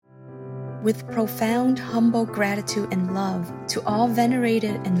With profound, humble gratitude and love to all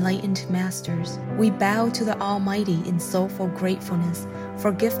venerated enlightened masters, we bow to the Almighty in soulful gratefulness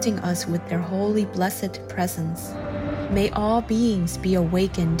for gifting us with their holy blessed presence. May all beings be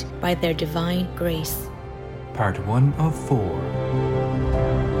awakened by their divine grace. Part 1 of 4.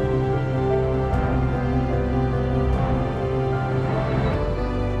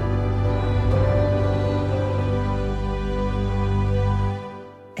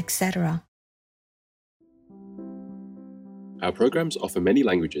 Etc. Our programs offer many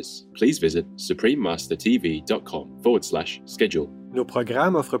languages. Please visit suprememastertv.com/schedule. Nos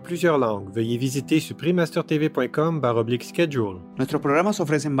programas offrent plusieurs langues. Veuillez visiter suprememastertv.com/schedule. Nuestros programas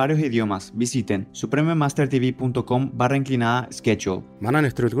ofrecen varios idiomas. Visiten suprememastertv.com/schedule. Манай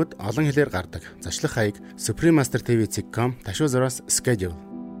нэвтрүүлгүүд олон хэлээр гардаг. Зашлах хаяг suprememastertv.com/schedule.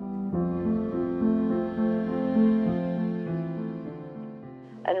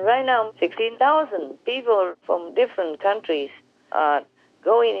 And right now, 16,000 people from different countries are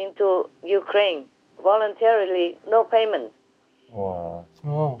going into Ukraine voluntarily, no payment,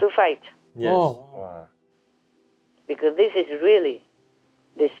 to fight. Yes. Wow. Because this is really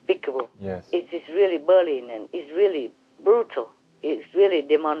despicable. Yes. It is really bullying and it's really brutal. It's really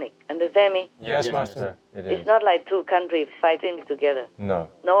demonic. Understand me? Yes, Master. It is. It's not like two countries fighting together. No.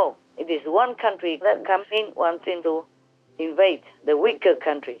 No, it is one country that comes in, wants to invade the weaker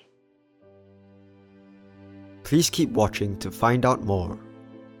country. Please keep watching to find out more.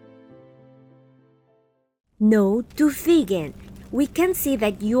 No to vegan. We can see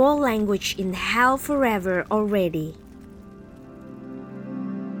that your language in hell forever already.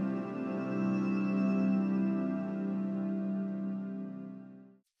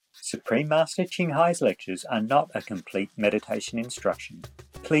 Supreme Master Ching Hai's lectures are not a complete meditation instruction.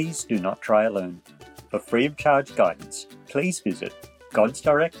 Please do not try alone. For free of charge guidance, please visit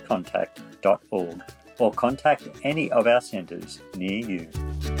godsdirectcontact.org or contact any of our centres near you.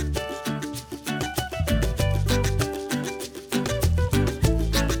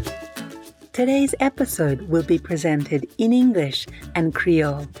 Today's episode will be presented in English and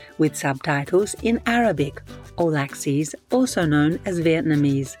Creole with subtitles in Arabic, Aulaxese, also known as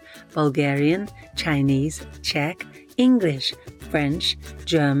Vietnamese, Bulgarian, Chinese, Czech, English, French,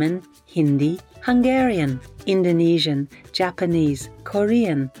 German, Hindi, Hungarian, Indonesian, Japanese,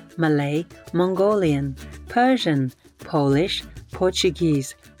 Korean, Malay, Mongolian, Persian, Polish,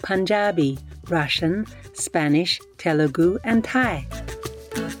 Portuguese, Punjabi, Russian, Spanish, Telugu, and Thai.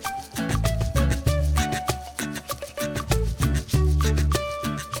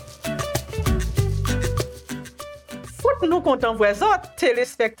 Foot nou kontan vwe zot,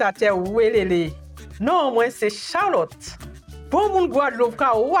 téléspectateurs welele. Non, mwen se Charlotte. Bon moun Guadeloupe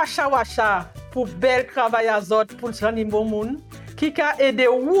ka wacha pour bel travail azot pour jani bon moun qui ka aide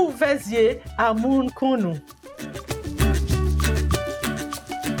ou vezye a moun kon nou.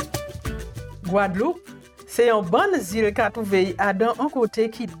 Guadeloupe, c'est un bon île ka trouvé à dans un côté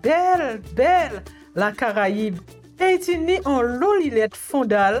qui belle la Caraïbe et tini en lolilette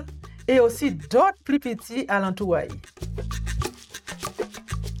fondale et aussi d'autres plus petits alentours.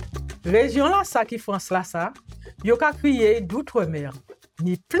 Région là ça qui France là ça, yo ka crié d'outre-mer.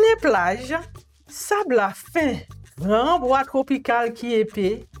 Ni plein plage, sable à fin, grand bois tropical qui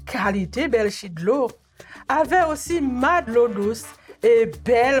épais, qualité belle chute de l'eau, avec aussi mat de l'eau douce et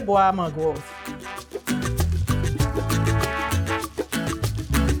belle bois mangrove.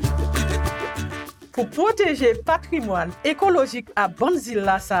 Pour protéger le patrimoine écologique à Bonne-Île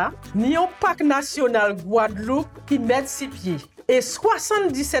là ça, ni un parc national Guadeloupe qui met 6 pieds. Et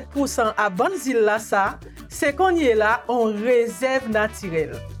 77% à Bonne-Île là ça, c'est qu'on y est là en réserve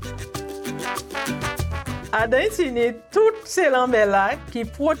naturelle. À Haïti, toutes ces lames-là qui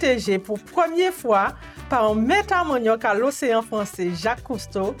protégées pour première fois par un métamoniaque à l'océan français Jacques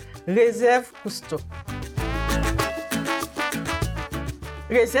Cousteau, réserve Cousteau.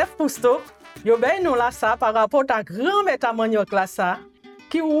 Réserve Cousteau, yo ben nous là ça par rapport à grand métamoniaque là ça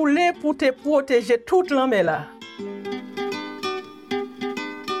qui roulait pour te protéger toute lames-là.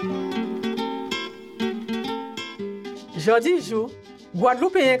 Jodi jou,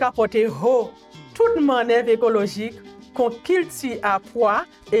 Guadeloupe est capoté haut toute manœuvre écologique qu'on cultive à pois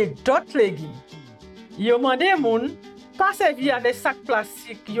et d'autres légumes. Yo mande moun pas servir à des sacs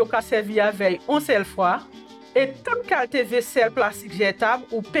plastiques yo ka servi avec une seule fois et toute qualité vaisselle plastique jetable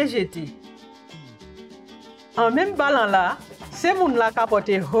ou PGT. En même balan là, c'est moun la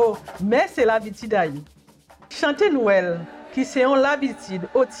capoté haut, mais c'est l'habitude à yo. Chanter Noël, qui c'est on l'habitude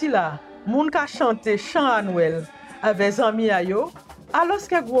oti là, moun ka chanter chant à Noël avec amis a yo, alors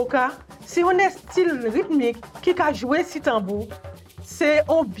que gros cas, si on est style rythmique qui ka jouer si tambour, c'est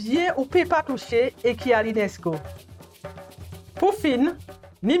un bien ou peut pas toucher et qui à l'UNESCO. Pour fin,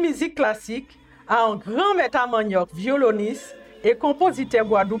 ni musique classique a un grand maître manioc violoniste et compositeur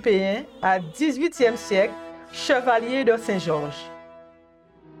guadeloupéen à 18e siècle, chevalier de Saint-Georges.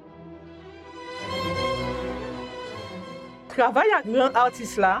 Travail à grand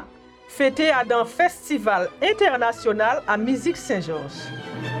artiste là, fêté à un festival international à musique Saint-Georges.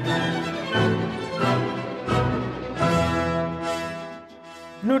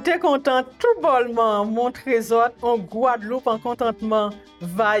 Nous te contents tout bonnement montrer en Guadeloupe en contentement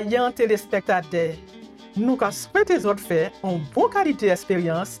vaillant téléspectateurs. Nous ka souhaiter les autres faire en bonne qualité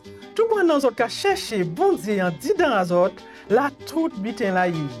d'expérience, tout pendant nous ka chercher bon Dieu en disant à autres la toute bitin la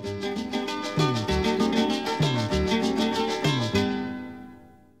yi.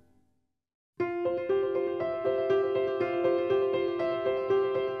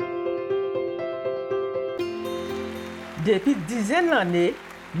 Depuis dizaines d'années,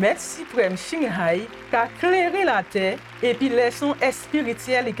 Maître suprême Shanghai a clairé la terre et puis leçon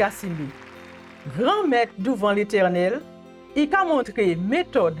spirituelle et Kassimi. Grand maître devant l'éternel, il a montré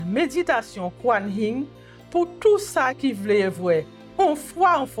méthode méditation Kuan Yin pour tout ça qui voulait voir. En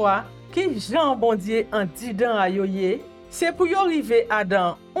fois, qui Jean bon Dieu en disant à yoye, c'est pour y arriver à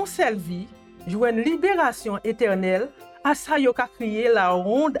dans une seule vie, jouer une libération éternelle, à ça y a créé la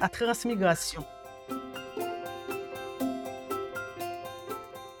ronde à transmigration.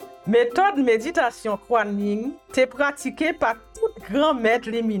 Méthode méditation Kuan Yin est pratiquée par tout grand maître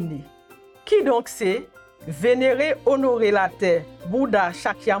lumineux. Qui donc c'est vénérer, honorer la terre, Bouddha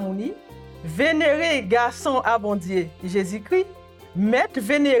Shakyamuni, vénérer garçon abondier Jésus-Christ, maître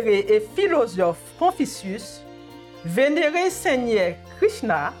vénéré et philosophe Confucius, vénérer Seigneur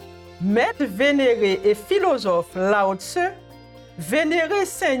Krishna, maître vénéré et philosophe Lao Tse, vénérer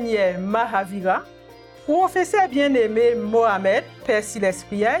Seigneur Mahavira, professeur bien-aimé Mohamed, Père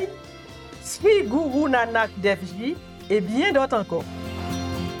Célestial, Sri Guru Nanak Dev Ji et bien d'autres encore.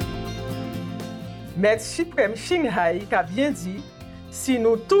 Maître suprême Shanghai a bien dit, si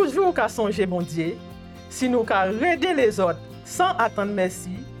nous toujours qu'à songer bon Dieu, si nous qu'à aider les autres sans attendre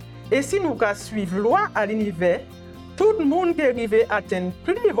merci, et si nous qu'à suivre loi à l'univers, tout le monde qui arrive à atteindre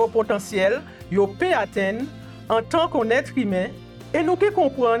plus haut potentiel, yo peut atteindre en tant qu'être humain, et nous peut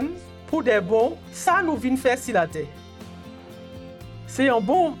comprendre pour des bons, ça nous vient faire si la terre. C'est un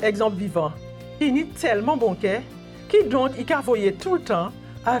bon exemple vivant. Il est tellement bon cœur, qui donc il a voyé tout le temps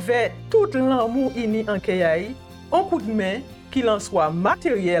avec tout l'amour ini en kayai, un coup de main, qu'il en soit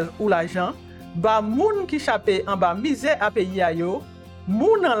matériel ou l'argent, ba moun qui chapé en bas misère à payer à yo,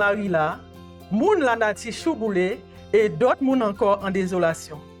 moun en la rila, moun la nati chouboulé et d'autres moun encore en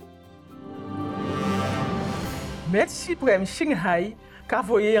désolation. Maître suprême Shanghai qu'a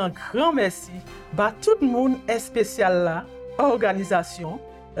voyé un grand merci ba tout le monde spécial là, organisation,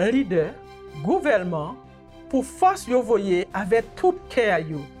 leader, gouvernement, pour force yo voyer avec tout cœur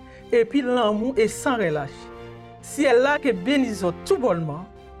yo, et puis l'amour et sans relâche. Si elle là que bénissons tout bonnement,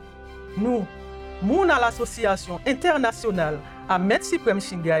 nous, moun à l'association internationale à Maître suprême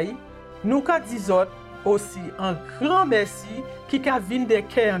Shanghai, nous ka disons aussi un grand merci qui ka vinn de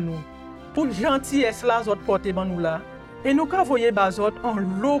cœur nous, pour gentillesse la zot porter ban nous là, et nous ka voyer bazot en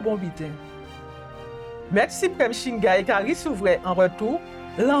l'eau bon bitin. Maître suprême Shanghai a recevré en retour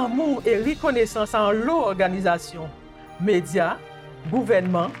l'amour et reconnaissance en l'organisation, médias,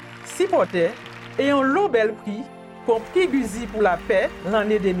 gouvernement, supporters et un lot bel prix comme prix Guzi pour la paix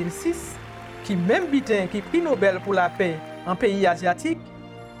l'année 2006, qui même bitin qui prix Nobel pour la paix en pays asiatique,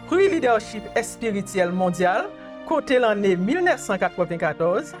 prix leadership spirituel mondial côté l'année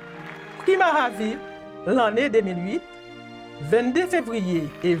 1994, prix Mahavir l'année 2008, 22 février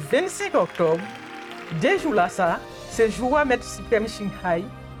et 25 octobre, deux jours là ça, c'est jour à Maître suprême Shanghai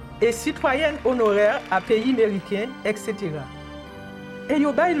et citoyenne honoraire à pays américains, etc. Et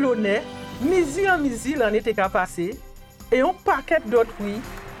yo bay l'honneur, misi en misi l'année te ka passé, et un paquet d'autres prix,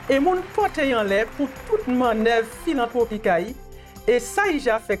 et moun pote en l'air pour toute manœuvre philanthropique, et ça y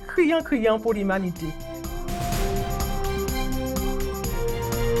a fait criant pour l'humanité.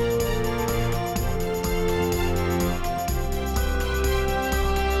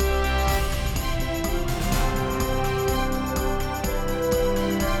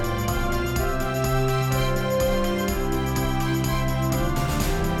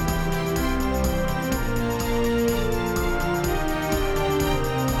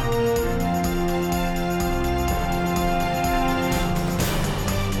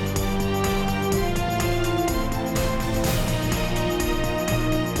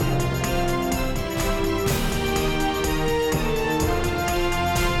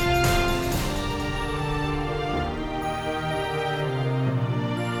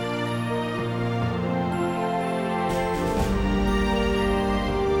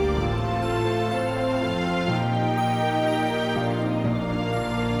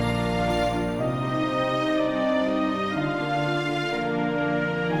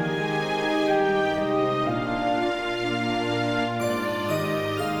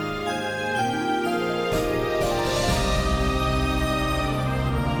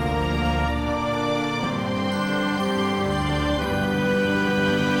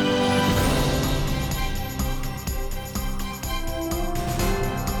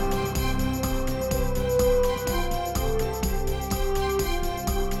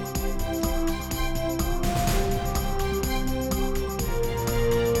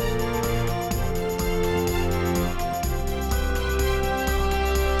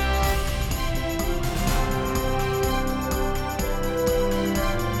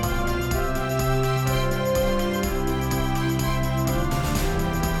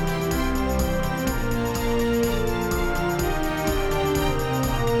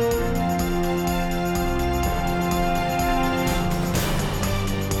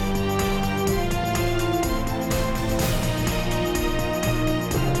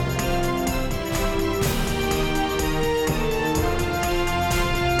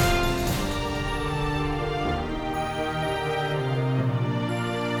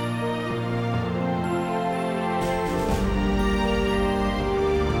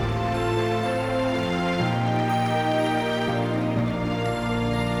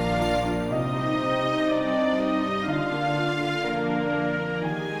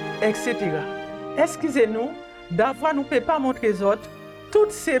 etc. Excusez-nous d'avoir nous peut pas montrer autres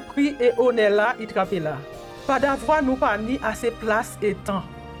toutes ces prix et honneurs là y traper là. Pas d'avoir nous pas ni assez place et temps.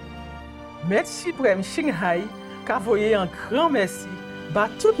 Maître suprême Shanghai qu'a voyé un grand merci ba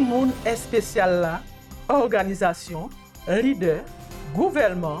tout le monde est spécial là, organisation, leader,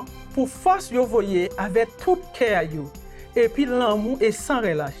 gouvernement pour force yo voyer avec tout cœur yo et puis l'amour et sans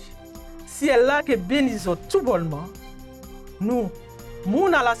relâche. Si elle là que bénissons tout bonnement. Nous,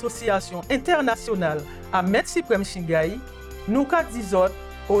 moun à l'association internationale à Maître suprême Shanghai, nous ka disons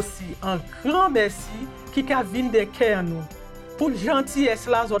aussi un grand merci qui ka vinn de cœur nous pour gentillesse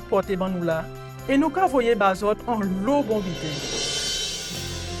la zot porter ban nous là et nous ka voyer bazot en l'eau bombité.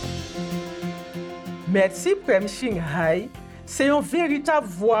 Maître suprême Shanghai, c'est une véritable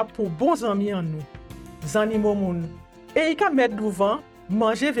voie pour bons amis en nous, zanimo moun. Et il ka mettre devant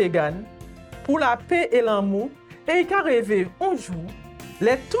manger vegan pour la paix et l'amour et il ka rêver un jour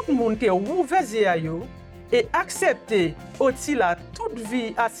les tout le monde qui ouvert zé yo et accepter aussi la toute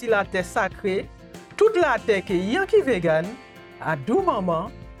vie assis la terre sacrée, toute la terre qui yon qui vegan, à dou maman,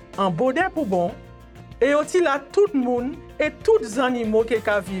 en bonheur pour bon, et aussi la tout le monde et tous les animaux qui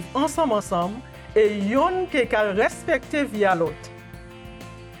ka vivre ensemble et yon qui ka respecter via l'autre.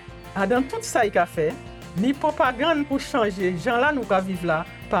 A dans tout ça il ka fait, ni propagande pour changer gens là nous ka vivre là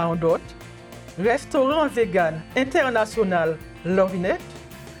par d'autres. Restaurant vegan international Lorinette,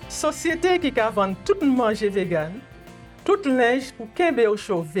 société qui ka vend tout manger vegan, tout linge pour kembe au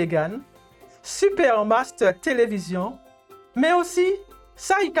chaud vegan, Supermaster télévision, mais aussi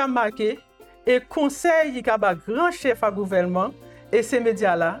ça y ka marqué et conseil y ka ba grand chef à gouvernement et ces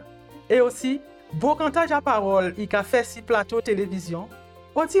médias là et aussi beau cantage à parole y ka fait si plateau télévision,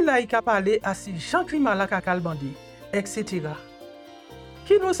 aussi là y ka parler à si Jean Klimala kakal bandi, etc.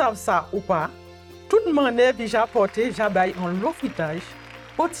 Qui nous savent ça ou pas? Toute manière déjà porté jabay en l'ofritage,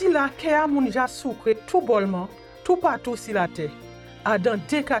 aussi la kea moun ja soukre tout bollement, tout partout sur la terre. A dans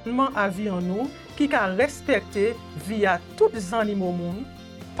décatement à vie en nous, qui ka respecter via tous les animaux moun,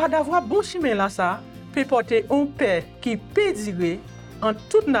 pas d'avoir bon chemin là ça, peut porter un paix qui pédirait en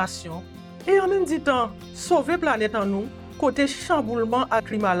toute nation, et en même temps sauver planète en nous, côté chamboulement à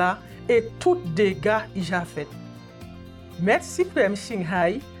climat là, et tout dégâts y a fait. Maître suprême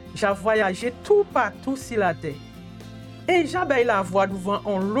Shanghai, j'ai voyagé tout partout sur la terre. Et j'ai la voix devant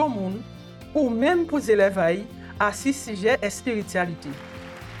un long monde, ou même pour élever à ce sujet et spiritualité.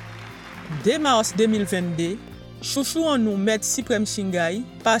 Dès mars 2022, chouchou en nous Maître suprême Shanghai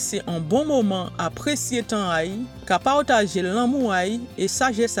passé un bon moment à apprécier temps aïe, qu'à partager l'amour aïe et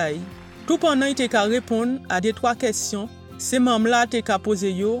sagesse aïe. Tout pendant il te répondre à des trois questions, ces membres là te ka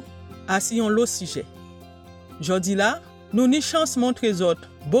poser yo à si on l'autre sujet. Jodi là, nous ni chance montrer autres,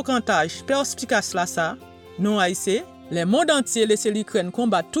 beau cantage, perspicace là ça, non haïssé, les mondes entiers laissent l'Ukraine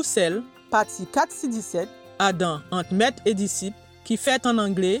combattre tout seul, partie 4-17, Adam entre maître et disciple, qui fait en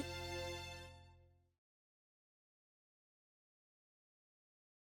anglais.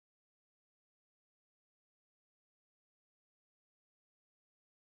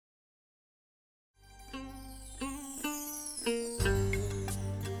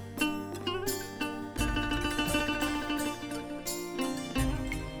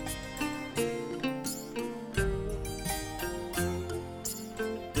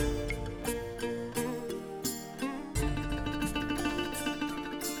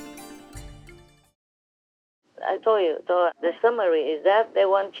 I told you, so the summary is that they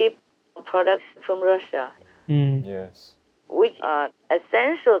want cheap products from Russia. Yes. Which are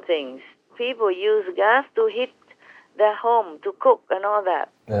essential things. People use gas to heat their home, to cook and all that.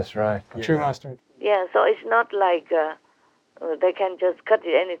 That's right. True, Master. Yeah, so it's not like they can just cut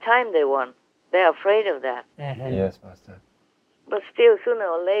it any time they want. They're afraid of that. Yes, Master. But still, sooner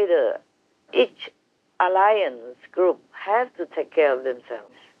or later, each alliance group has to take care of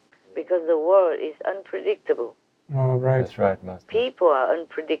themselves because the world is unpredictable. Oh, right. That's right, Master. People are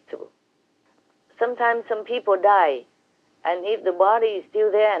unpredictable. Sometimes some people die, and if the body is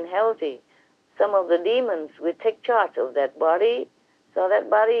still there and healthy, some of the demons will take charge of that body, so that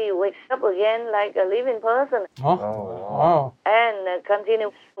body wakes up again like a living person. Oh, wow. And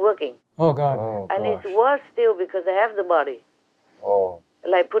continue working. Oh, God. Oh, And gosh. it's worse still because they have the body, Oh,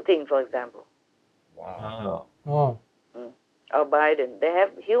 like Putin, for example, wow. Oh, or Biden. They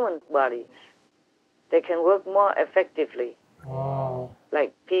have human bodies. They can work more effectively. wow.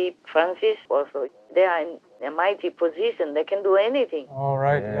 Like Pope Francis also. They are in a mighty position. They can do anything. All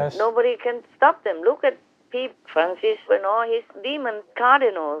right, Yes. yes. Nobody can stop them. Look at Pope Francis and all his demon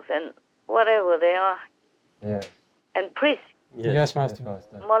cardinals and whatever they are, Yes. and priests. Yes, Yes, Master.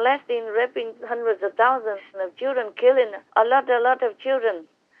 Master. Molesting, raping hundreds of thousands of children, killing a lot of children.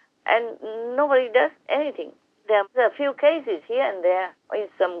 And nobody does anything. There are a few cases here and there in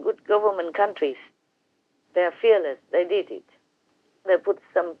some good government countries. They're fearless. They did it. They put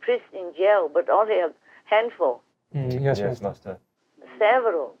some priests in jail, but only a handful. Yes, Yes, Master. Master.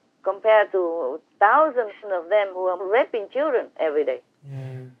 Several, compared to thousands of them who are raping children every day.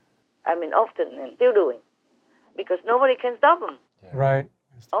 I mean, often and still doing. Because nobody can stop them. Right.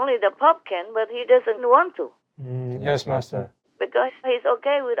 Only the Pope can, but he doesn't want to. Yes, Master. Because he's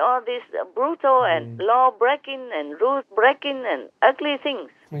okay with all this brutal and law breaking and rules breaking and ugly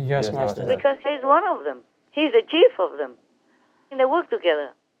things. Yes, Master. Because he's one of them. He's the chief of them. And they work together.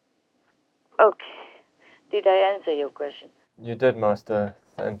 Okay. Did I answer your question? You did, Master,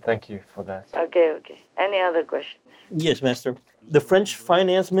 and thank you for that. Okay. Any other questions? Yes, Master. The French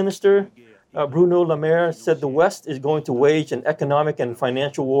finance minister, Bruno Le Maire, said the West is going to wage an economic and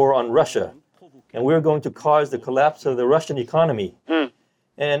financial war on Russia, and we're going to cause the collapse of the Russian economy.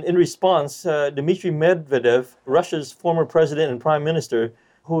 And in response, Dmitry Medvedev, Russia's former president and prime minister,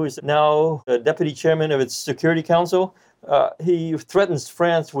 who is now deputy chairman of its Security Council, he threatens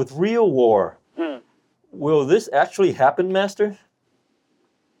France with real war. Will this actually happen, Master?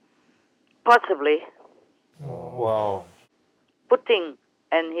 Possibly. Wow. Putin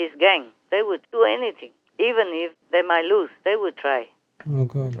and his gang, they would do anything. Even if they might lose, they would try. Oh,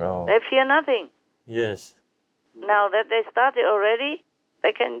 good. They fear nothing. Yes. Now that they started already,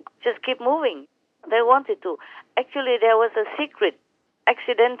 they can just keep moving. They wanted to. Actually, there was a secret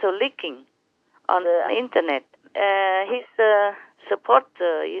accidental leaking on the internet. His support,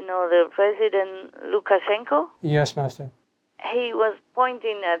 the President Lukashenko, Yes, Master. he was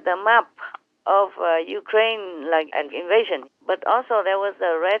pointing at the map of Ukraine like an invasion. But also there was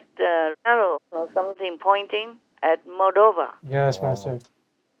a red arrow or something pointing at Moldova. Yes, Master.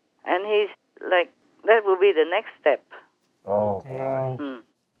 And he's like, that will be the next step. Oh.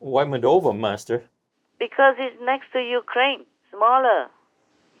 Why Moldova, Master? Because it's next to Ukraine, smaller.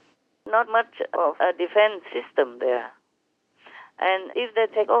 Not much of a defense system there. And if they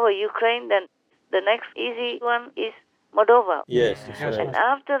take over Ukraine, then the next easy one is Moldova. Yes, that's And right.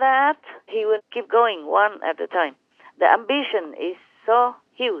 after that, he will keep going one at a time. The ambition is so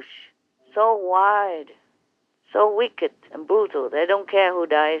huge, so wide, so wicked and brutal. They don't care who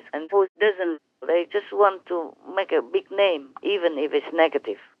dies and who doesn't. They just want to make a big name, even if it's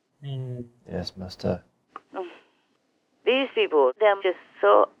negative. Yes, Master. These people, they're just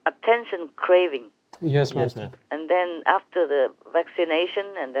so attention craving. Yes, Master. And then after the vaccination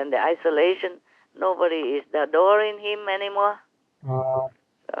and then the isolation, nobody is adoring him anymore. So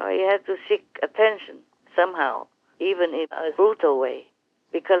he had to seek attention somehow, even in a brutal way.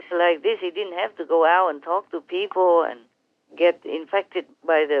 Because like this, he didn't have to go out and talk to people and get infected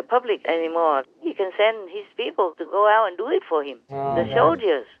by the public anymore. He can send his people to go out and do it for him, the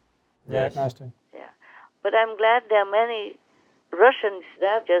soldiers. Yes, Master. But I'm glad there are many Russians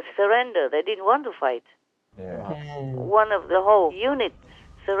that just surrendered. They didn't want to fight. One of the whole unit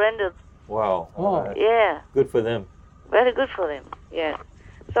surrendered. Wow. Yeah, Good for them. very good for them. Yeah.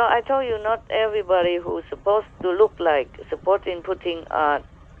 So I told you, not everybody who's supposed to look like supporting Putin are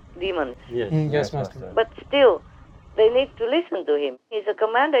demons. Yes. Yes, Master. But still, they need to listen to him. He's a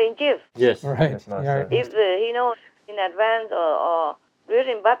commander-in-chief. Yes. Right. Yes, Master. If he knows in advance or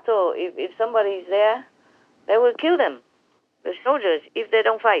during battle, if somebody is there, they will kill them, the soldiers, if they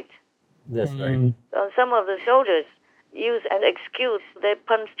don't fight. That's right. So some of the soldiers use an excuse. They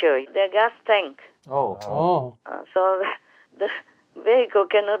puncture their gas tank. Oh. So the vehicle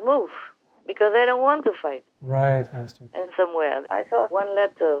cannot move because they don't want to fight. Right, Master. And somewhere, I saw one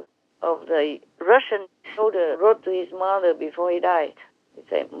letter of the Russian soldier wrote to his mother before he died. He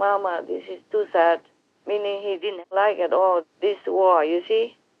said, "Mama, this is too sad." Meaning he didn't like at all this war, you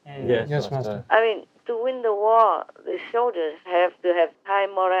see? Yes, Master. I mean, to win the war, the soldiers have to have high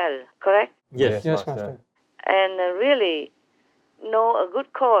morale, correct? Yes. Yes, Master. And really know a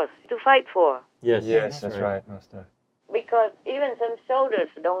good cause to fight for. Yes. Yes, that's right, Master. Because even some soldiers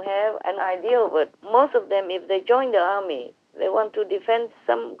don't have an ideal, but most of them, if they join the army, they want to defend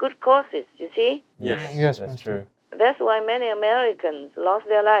some good causes, you see? Yes. Yes, That's Master. true. That's why many Americans lost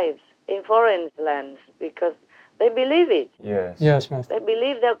their lives in foreign lands, because they believe it. Yes. Yes, Master. They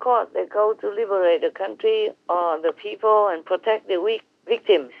believe their cause. They go to liberate the country or the people and protect the weak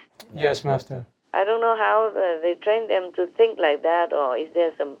victims. Yes, Master. I don't know how they train them to think like that, or is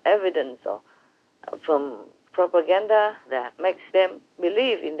there some evidence or from propaganda that makes them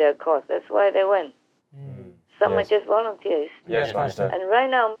believe in their cause. That's why they went. Some are just volunteers. Yes, Master. And right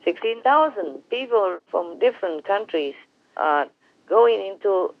now, 16,000 people from different countries are going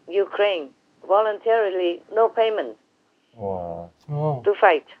into Ukraine voluntarily, no payment, Wow. Oh. to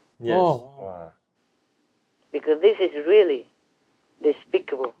fight. Yes. Oh. Wow. Because this is really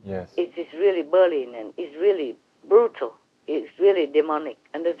despicable. Yes. It is really Berlin, and it's really brutal. It's really demonic.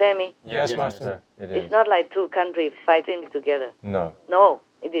 Understand me? Yes, Master. It is. It's not like two countries fighting together. No. No,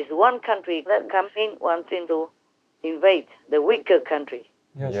 it is one country that comes in, wants to invade the weaker country.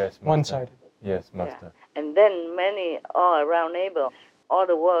 Yes. Yes, Master. One-sided. Yes, Master. And then many all around neighbors, all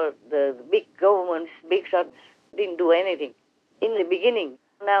the world, the big governments, big shots, didn't do anything. In the beginning,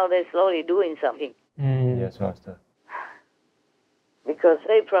 now they're slowly doing something. Yes, Master. Because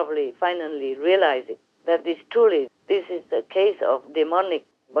they probably finally realize it, that this is a case of demonic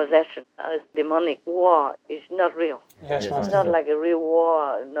possession. A demonic war is not real. Yes, It's Master. not like a real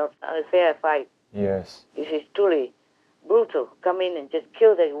war, not a fair fight. Yes. This is truly brutal. Come in and just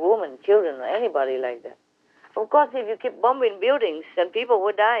kill the woman, children, or anybody like that. Of course, if you keep bombing buildings, then people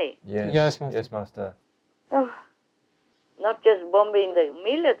will die. Yes. Yes, Master. Yes, Master. Not just bombing the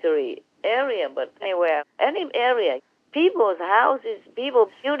military area, but anywhere, any area. People's houses,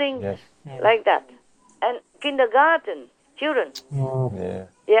 people's buildings, Yes. like that. And kindergarten, children. Oh. Yeah.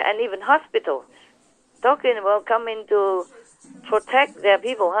 Yeah, and even hospitals. Talking about coming to protect their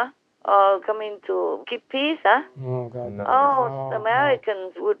people, huh? Or coming to keep peace, huh? Oh, God. No. Oh, the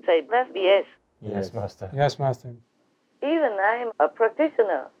Americans would say, that's BS. Yes, Master. Yes, Master. Even I'm a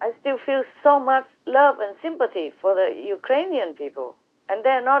practitioner, I still feel so much love and sympathy for the Ukrainian people. And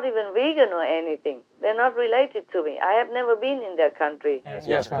they're not even vegan or anything. They're not related to me. I have never been in their country.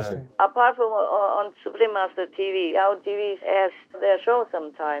 Yes, Master. Apart from on Supreme Master TV, our TV has their show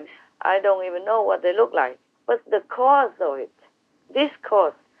sometimes. I don't even know what they look like. But the cause of it, this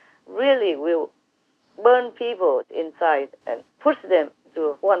cause, really will burn people inside and push them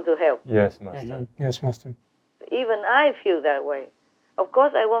to want to help. Yes, Master. Yes, Master. Even I feel that way. Of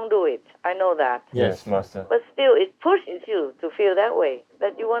course, I won't do it. I know that. Yes, Master. But still, it pushes you to feel that way,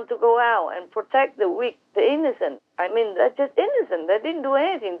 that you want to go out and protect the weak, the innocent. I mean, they're just innocent. They didn't do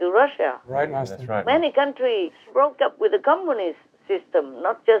anything to Russia. Right, Master. That's right. Many countries broke up with the communist system,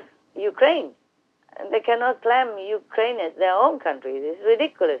 not just Ukraine. And they cannot claim Ukraine as their own country. It's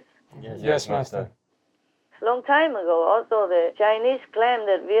ridiculous. Yes, Master. Long time ago, also the Chinese claimed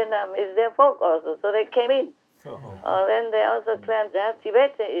that Vietnam is their folk also, so they came in. Then they also claimed that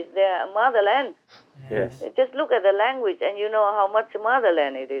Tibet is their motherland. Yes. Just look at the language and you know how much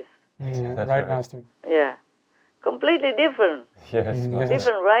motherland it is. Yeah, That's right, right. Master. Yeah. Completely different. Yes, Master.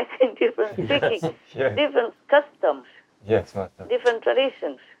 Different writing, different speaking, Yes. different customs, Yes, Master. different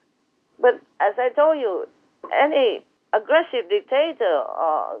traditions. But as I told you, any aggressive dictator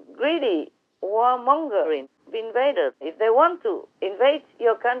or greedy warmongering invaders, if they want to invade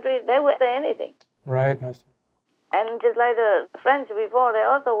your country, they will say anything. Right, Master. And just like the French before, they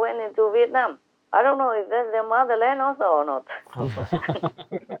also went into Vietnam. I don't know if that's their motherland also or not.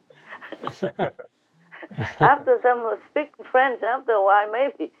 After some speak French, after a while,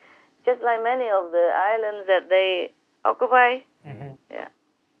 maybe. Just like many of the islands that they occupy. Yeah.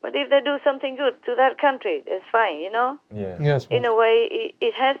 But if they do something good to that country, it's fine, you know? Yes. Yes, In a way,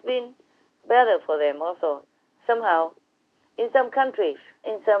 it has been better for them also, somehow. In some countries,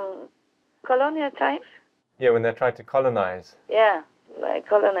 in some colonial times, Yeah, when they're trying to colonize. yeah, like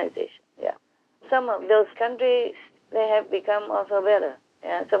colonization, yeah. Some of those countries, they have become also better,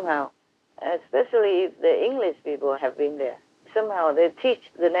 yeah, somehow. Especially if the English people have been there. Somehow they teach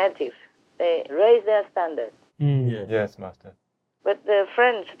the natives. They raise their standards. Yes, Master. But the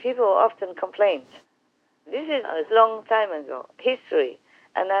French people often complain. This is a long time ago, history,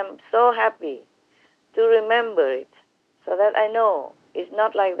 and I'm so happy to remember it so that I know it's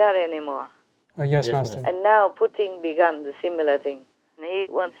not like that anymore. Yes, Master. And now Putin began the similar thing. He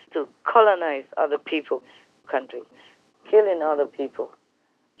wants to colonize other people's countries, killing other people,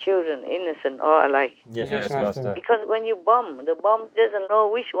 children, innocent, all alike. Yes, Master. Because when you bomb, the bomb doesn't know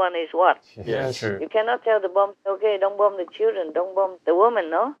which one is what. Yes, true. You cannot tell the bomb, okay, don't bomb the children, don't bomb the woman,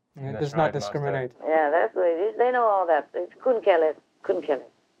 no? It does not discriminate. Yeah, that's what it is. They know all that. They couldn't care less. Couldn't care less.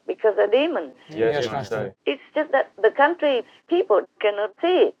 Because they're demons. Yes, Master. It's just that the country people cannot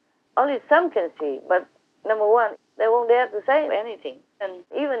see it. Only some can see. But number one, they won't dare to say anything. And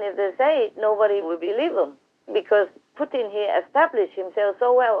even if they say it, nobody will believe them. Because Putin, he established himself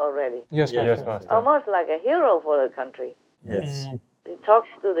so well already. Yes, Master. Almost like a hero for the country. Yes. He talks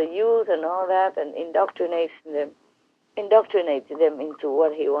to the youth and all that and indoctrinates them into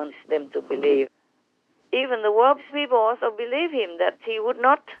what he wants them to believe. Even the world's people also believe him that he would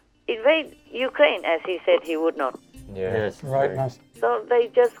not invade Ukraine as he said he would not. Yes. Right, Master. So they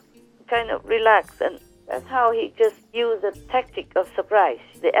just kind of relax, and that's how he just used the tactic of surprise,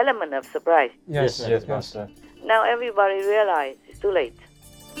 the element of surprise. Yes, Yes, Master. Now everybody realizes it's too late.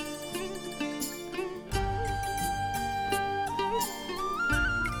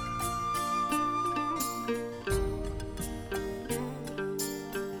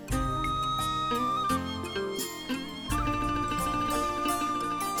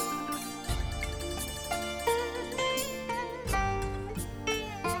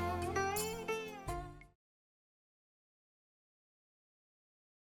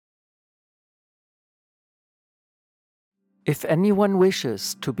 If anyone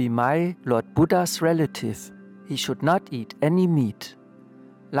wishes to be my Lord Buddha's relative, he should not eat any meat.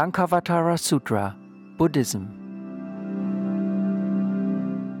 Lankavatara Sutra, Buddhism.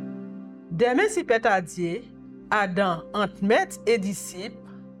 Demain si pèt a di, Adam entre maître et disciple.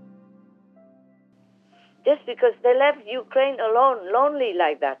 Just because they left Ukraine alone, lonely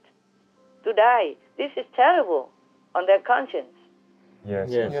like that, to die. This is terrible on their conscience. Yes,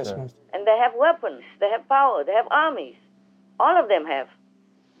 Yes, Master. Master. And they have weapons, they have power, they have armies. All of them have.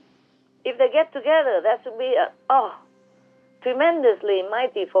 If they get together, that would be a tremendously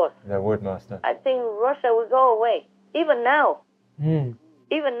mighty force. That would, Master. I think Russia will go away. Even now,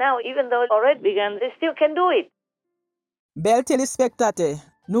 even though it already began, they still can do it. Bel téléspectateurs,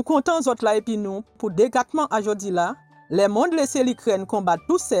 nous comptons zot la epi nou pour dégatman a jodi la, les mondes laissé l'Ukraine combattre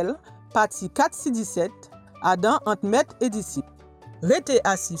tout seul, partie 4-6-17, Adam entre maître et disciple. Rete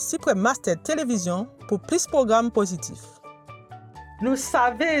assis Supreme Master Télévision pour plus programmes positifs. Nous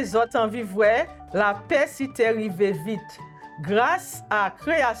savons zot envie voir la paix si t'arrive vite, grâce à la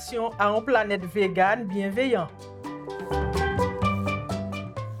création à une planète végane bienveillant.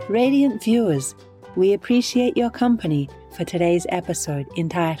 Radiant viewers, we appreciate your company for today's episode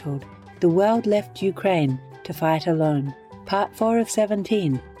entitled The World Left Ukraine to Fight Alone, Part 4 of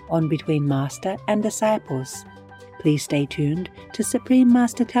 17 on Between Master and Disciples. Please stay tuned to Supreme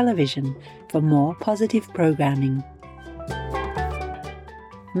Master Television for more positive programming.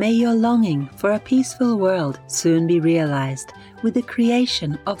 May your longing for a peaceful world soon be realized with the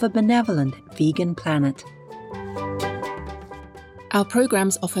creation of a benevolent vegan planet. Our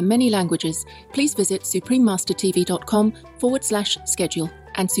programs offer many languages. Please visit suprememastertv.com/schedule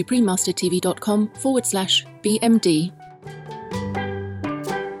and suprememastertv.com/BMD.